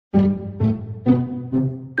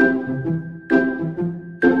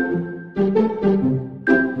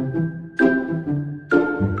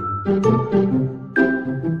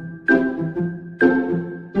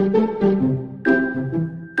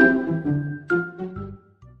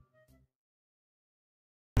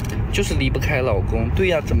就是离不开老公。对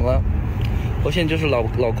呀，怎么了？我现在就是老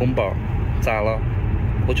公宝，咋了？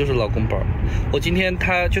我就是老公宝。我今天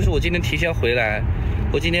提前回来，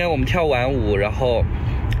我们跳完舞，然后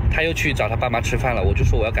他又去找他爸妈吃饭了，我就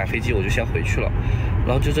说我要赶飞机，我就先回去了。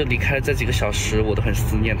然后就这离开了这几个小时，我都很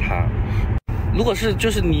思念他。如果是就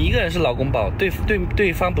是你一个人是老公宝，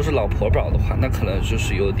对方不是老婆宝的话，那可能就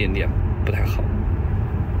是有点不太好。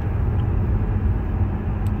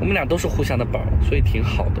我们俩都是互相的宝，所以挺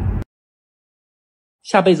好的。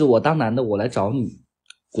下辈子我当男的，我来找你，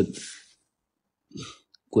滚，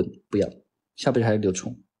不要！下辈子还是刘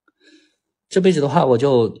冲。这辈子的话，我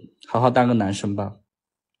就好好当个男生吧。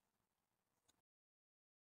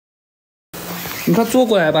你快坐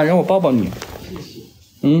过来吧，让我抱抱你。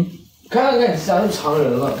看看你像是常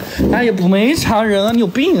人了。哎呀，没常人啊，你有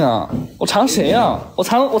病啊！我藏谁啊？我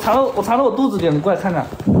藏到我肚子里，你过来看看。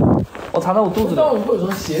我藏到我肚子里。那我会有什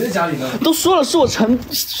么鞋在家里呢？都说了是我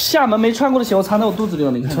厦门没穿过的鞋，我藏在我肚子里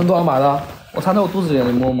了。你看。穿多少码的？我藏在我肚子里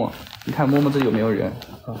了，你摸摸。你看摸摸这有没有人？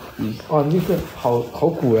哇，那个好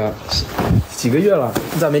鼓呀！几个月了？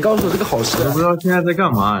你咋没告诉我这个好事？我不知道现在在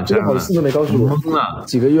干嘛。这个好事都没告诉我。懵了。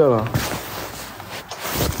几个月了？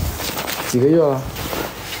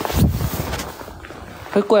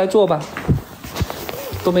快过来坐吧。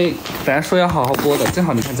都没，本来说要好好播的，正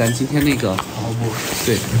好你看咱今天那个好好播。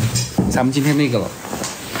对，咱们今天那个了。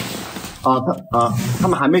他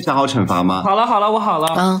们还没想好惩罚吗？好了，我好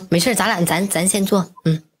了。没事，咱先做，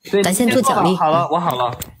咱先做奖励。好了，我好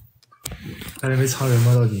了。大家没藏人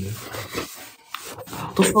吗？到底？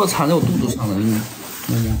都说了藏在我肚子上了，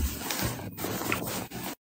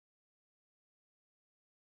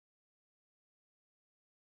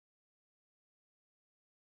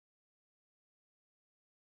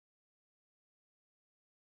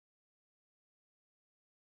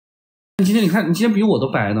你今天你看，你今天比我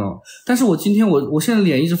都白呢。但是我今天我现在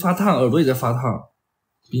脸一直发烫，耳朵也在发烫。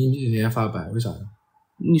比你脸发白，为啥呀？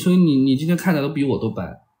你说你今天看起来都比我都白，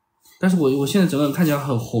但是我现在整个人看起来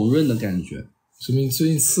很红润的感觉，说明最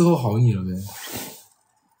近伺候好你了呗。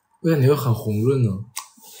为啥你会很红润呢？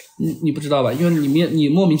你不知道吧？因为你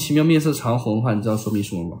莫名其妙面色长红的话，你知道说明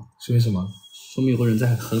什么吗？说明什么？说明有个人在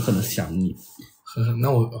狠狠的想你。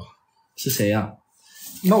那我是谁呀？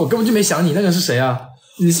那我根本就没想你，那个人是谁啊？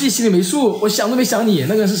你自己心里没数，我想都没想你，那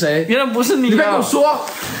个人是谁？原来不是你啊！你快跟我说，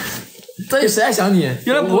到底谁还想你？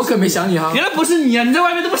原来我可没想你哈！原来不是你啊！你在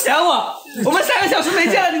外面都不想我，我们3个小时没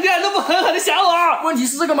见了，你竟然都不狠狠的想我！问题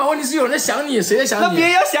是这个吗？问题是有人在想你，谁在想你？那别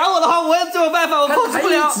人要想我的话，我有这种办法，我控制不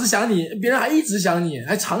了。还一直想你，别人还一直想你，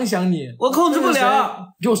还常想你，我控制不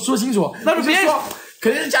了。给我说清楚。那是别人说，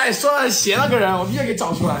肯定是家里收了鞋那个人，我必须要给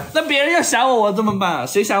找出来。那别人要想我，我怎么办？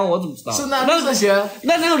谁想我，我怎么知道？是那绿色鞋。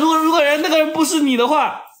那这个如果那个人不是你的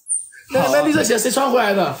话。那绿色鞋谁穿回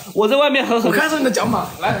来的？我在外面狠狠。我看着你的脚码，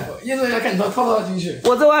来验证一下，看你套不套得进去。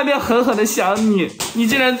我在外面狠狠的想你，你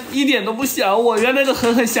竟然一点都不想我。原来那个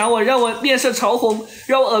狠狠想我，让我面色潮红，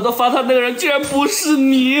让我耳朵发烫那个人，居然不是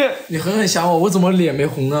你。你狠狠想我，我怎么脸没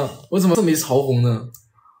红呢？我怎么没潮红呢？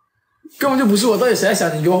根本就不是我，到底谁在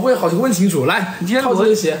想你？给我问好几个问清楚。来，你今天套这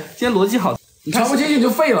个鞋，今天逻辑好，你穿不进去你就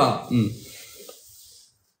废了。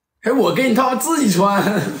还我给你套，自己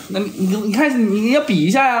穿。那你看你要比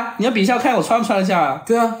一下呀，你要比一下，看我穿不穿得下啊？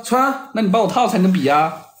对啊，穿。那你帮我套才能比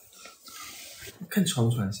啊。看你穿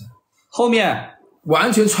不穿得下。后面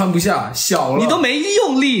完全穿不下，小了。你都没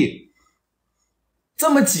用力，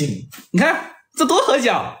这么紧。你看这多合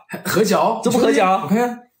脚，合脚？这不合脚？我看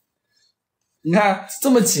看。你看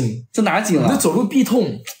这么紧，这哪紧了？你这走路必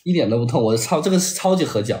痛，一点都不痛。这个是超级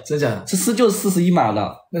合脚，真的假的？这就是41码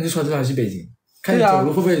的。那就穿这双去北京。看你走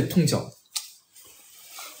路会不会痛脚？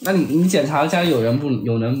那你检查家里有人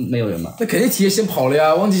没有人吗？那肯定提前先跑了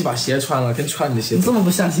呀，忘记把鞋穿了，跟穿你的鞋。你这么不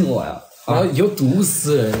相信我呀？然后以后毒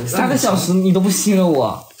死人！3个小时你都不信任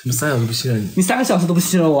我？怎么3个小时不信任你？你3个小时都不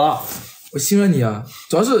信任我？我信任你啊！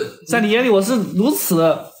主要是在你眼里我是如此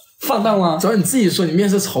的放荡吗？主要你自己说你面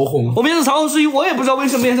色潮红，我面色潮红是我也不知道为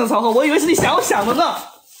什么面色潮红，我以为是你想我想的呢。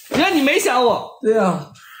原来你没想我。对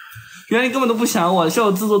啊，原来你根本都不想我，笑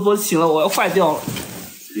我自作多情了，我要坏掉了。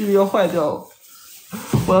要坏掉了，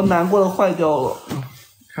我要难过的坏掉了。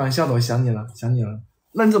开玩笑的，我想你了。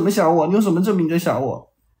那你怎么想我？你有什么证明在想我？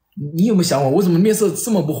你有没有想我？我怎么面色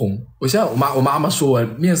这么不红？我现在我妈妈说我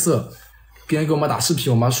面色，别人给我妈打视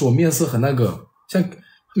频，我妈说我面色很那个，像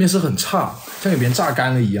面色很差，像给别人榨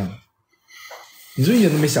干了一样。你这一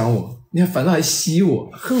点都没想我，你反正还吸我，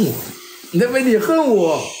恨我，你在背地里恨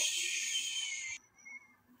我。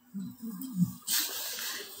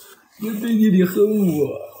你在背地里恨我，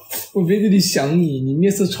我背地里想你，你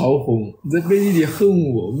面色潮红；你在背地里恨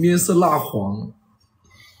我，面色蜡黄。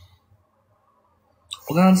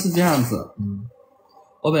我刚刚是这样子，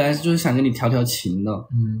我本来就是想跟你调调情的，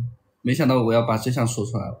没想到我要把真相说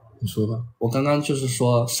出来了。你说吧。我刚刚就是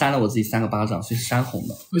说扇了我自己3个巴掌，所以是扇红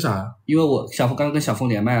的。为啥呀？因为我刚刚跟小峰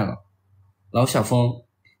连麦了，然后小峰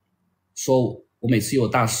说我每次有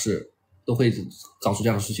大事都会搞出这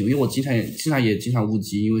样的事情，因为我经常误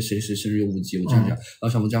机，因为谁谁生日又误机，我这样讲。然后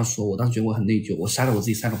小峰这样说，我当时觉得我很内疚，我扇了我自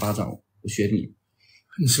己3个巴掌，我学你。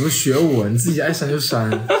你什么学我？你自己爱扇就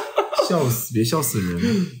扇，笑死，别笑死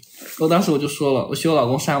人。我当时我就说了，我学我老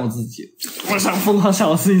公扇我自己，我想疯狂扇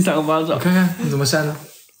我自己3个巴掌。我看看你怎么扇的。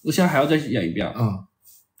我现在还要再演一遍啊！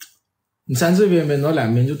你扇这边呗，然后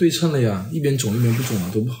2边就对称了呀，一边肿一边不肿啊，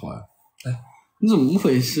多不好呀！来，你怎么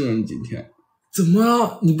回事啊？你今天怎么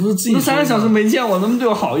了？你不是自己都3个小时没见我，能不能对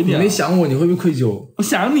我好一点？你没想我，你会不会愧疚？我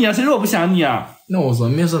想你啊，谁说我不想你啊？那我怎么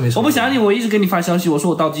面色没？我不想你，我一直给你发消息，我说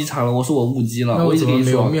我到机场了，我说我误机了，那我一直跟你说。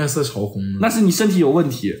没有面色潮红呢？那是你身体有问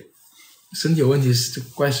题。身体有问题是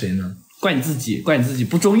怪谁呢？怪你自己，怪你自己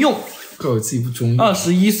不中用。怪我自己不中用。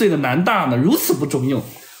21岁的男大呢，如此不中用。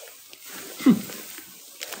哼！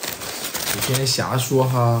我今天瞎说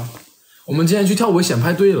哈。我们今天去跳危险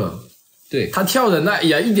派对了。对。他跳的那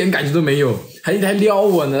一点感觉都没有，还撩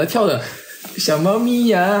我呢，跳的小猫咪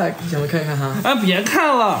呀，想看看哈。啊！别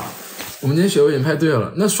看了。我们今天学危险派对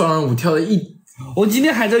了，那双人舞跳的我今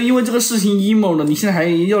天还在因为这个事情 emo 呢，你现在还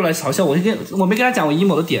又来嘲笑我，我没跟他讲我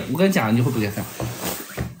emo 的点，我跟他讲你会不会看？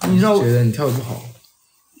你知道觉得你跳的不好。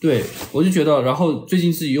对，我就觉得，然后最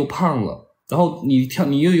近自己又胖了，然后你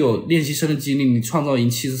又有练习生的经历，你创造营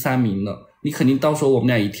73名了，你肯定到时候我们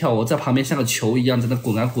俩一跳，我在旁边像个球一样在那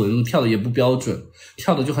滚啊滚，跳的也不标准，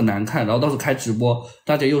跳的就很难看，然后到时候开直播，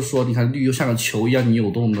大家又说你看绿又像个球一样扭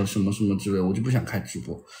动的什么什么之类，我就不想开直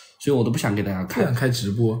播，所以我都不想给大家看。不想开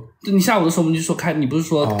直播？你下午的时候我们就说开，你不是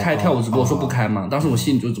说开跳舞直播，我说不开吗？当时我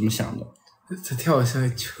心里就是这么想的。他跳的像个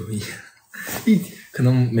球一样。可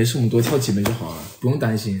能没事，我们多跳几遍就好了，不用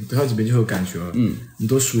担心，多跳几遍就会有感觉了。你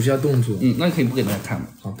多熟悉下动作。那你可以不给大家看吗？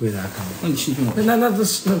好，不给大家看。那你信不信我？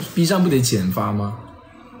那 B 站不得剪发吗？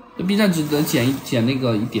那 B 站只能剪那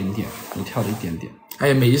个一点点，我跳的一点点。哎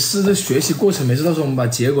呀，没事，这学习过程没事，到时候我们把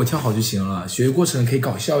结果跳好就行了。学习过程可以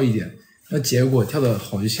搞笑一点，那结果跳的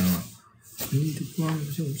好就行了。你的光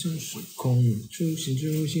就像是空，出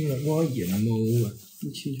现了我眼眸啊！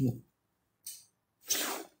你亲亲我。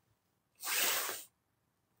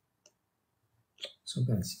上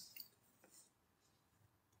半集，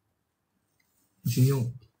你亲亲我。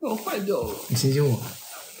我坏掉了。你亲亲我。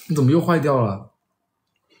你怎么又坏掉了？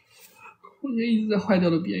我现在一直在坏掉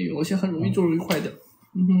的边缘，我现在很容易坏掉。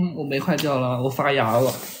我没坏掉了，我发芽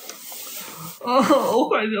了。我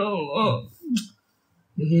坏掉了。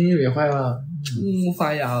你别坏了。我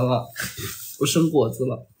发芽了，我生果子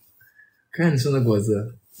了。看看你生的果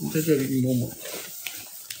子。你在这里，你摸摸。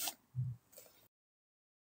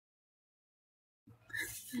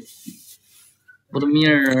我的命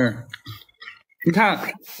儿，你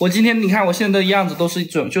看我今天，你看我现在的样子都是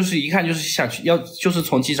就是一看就是想去就是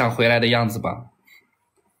从机场回来的样子吧。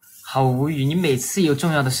好无语，你每次有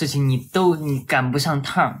重要的事情你赶不上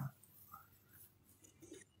趟。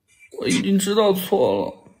我已经知道错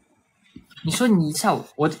了。你说你下午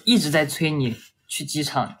我一直在催你去机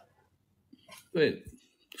场。对，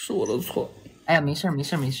是我的错。哎呀，没事，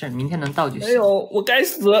明天能到就行。哎呦，我该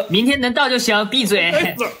死！明天能到就行，闭嘴！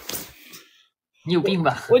该死！你有病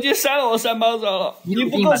吧？我已经扇了我3巴掌了，你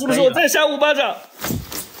不够是不是？我再扇5巴掌。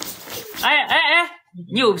哎，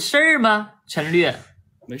你有事儿吗，陈律？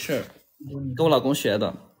没事儿，跟我老公学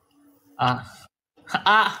的。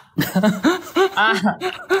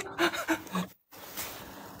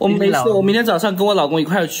我明天早上跟我老公一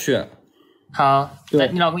块儿去。好，对，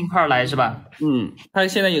你老公一块儿来是吧？他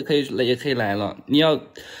现在也可以来了。你要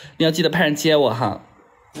记得派人接我哈。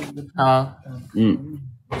好。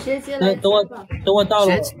直接来。等我到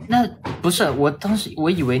了。那不是，我当时我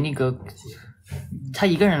以为那个他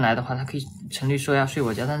一个人来的话，他可以陈律说要睡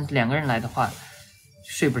我家，但是2个人来的话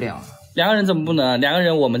睡不了。2个人怎么不能？2个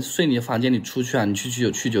人我们睡你的房间里出去啊？你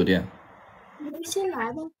去酒店。你们先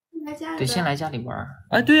来吧，来家里。对，先来家里玩。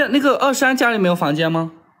哎，对呀，那个23家里没有房间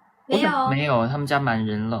吗？没有，他们家满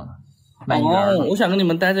人了，满员了。我想跟你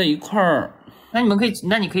们待在一块儿。那你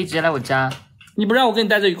可以直接来我家。你不让我跟你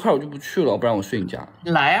待在一块儿，我就不去了，不然我睡你家。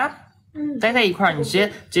来啊，待在一块儿，你直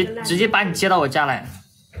接把你接到我家来。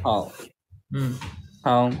好。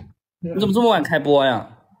好。你怎么这么晚开播呀？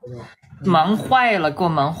忙坏了，给我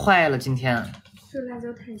忙坏了，今天。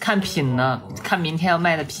看品呢，看明天要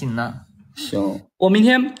卖的品呢。行，我明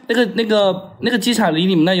天那个机场离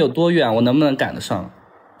你们那有多远？我能不能赶得上？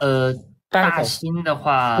大兴的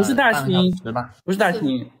话不是大兴吧？不是大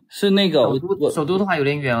兴，是那个首都的话有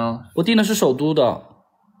点远哦。我订的是首都的。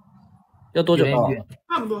要多久到？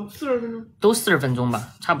差不多40分钟，都40分钟吧，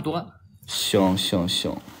差不多。行，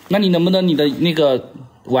那你能不能你的那个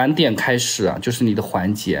晚点开始啊？就是你的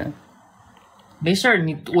环节。没事儿，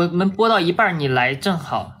我们播到一半你来正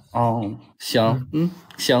好。哦，行，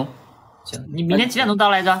行。你明天几点钟到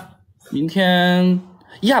来着？明天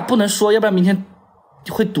呀，不能说，要不然明天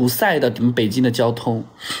会堵塞的。你们北京的交通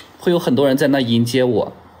会有很多人在那迎接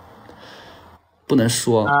我，不能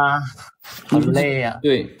说啊，好累呀。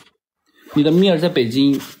对，你的蜜儿在北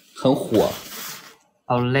京很火，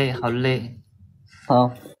好累。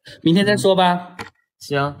好，明天再说吧。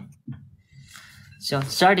行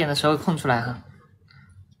，12点的时候空出来哈。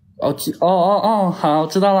好，知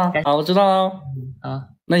道了。好，我知道了。啊，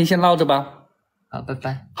那你先唠着吧。好，拜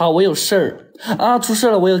拜。好，我有事儿啊，出事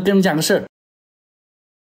了，我有跟你们讲个事儿。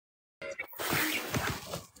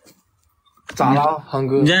咋了，航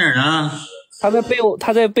哥？你在哪儿呢？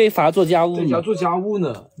他在被罚做家务呢。在家做家务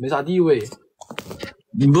呢，没啥地位。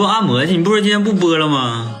你不按摩去？你不是今天不播了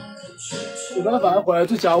吗？我刚才反正回来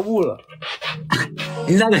做家务了。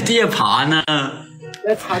你咋搁地下爬呢？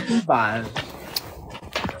在擦地板。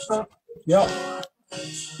不要。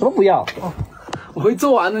什么不要？我会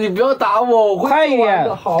做完的，你不要打我。快一点，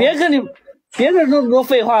别跟那么多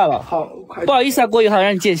废话了。好，快。不好意思啊，郭宇航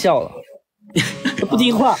让你见笑了。不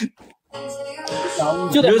听话。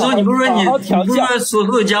刘总，你不是说你不是所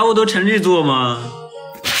有家务都陈律做吗？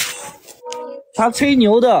他吹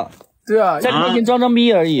牛的。对啊，在你面前装装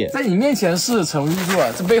逼而已。在你面前是陈律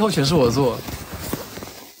做，这背后全是我做。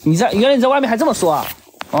原来你在外面还这么说啊？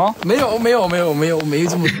啊？没有这么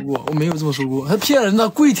说过，我没有这么说过，他骗人的，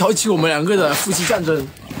故意挑起我们两个的夫妻战争，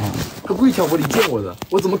他故意挑拨离间我的，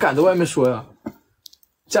我怎么敢在外面说呀？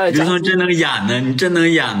刘总真能演呢，你真能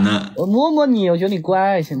演呢。我摸摸你，我觉得你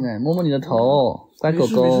乖，现在摸摸你的头，乖狗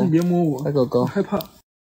狗。没事，你别摸我，乖狗狗。害怕。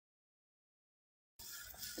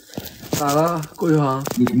咋了，郭宇航？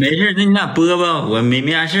没事，那你俩播吧，我没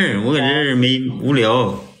啥事，我搁这儿没无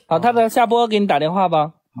聊。好，他等下播给你打电话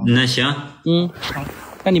吧。那行。好，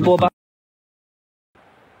那你播吧。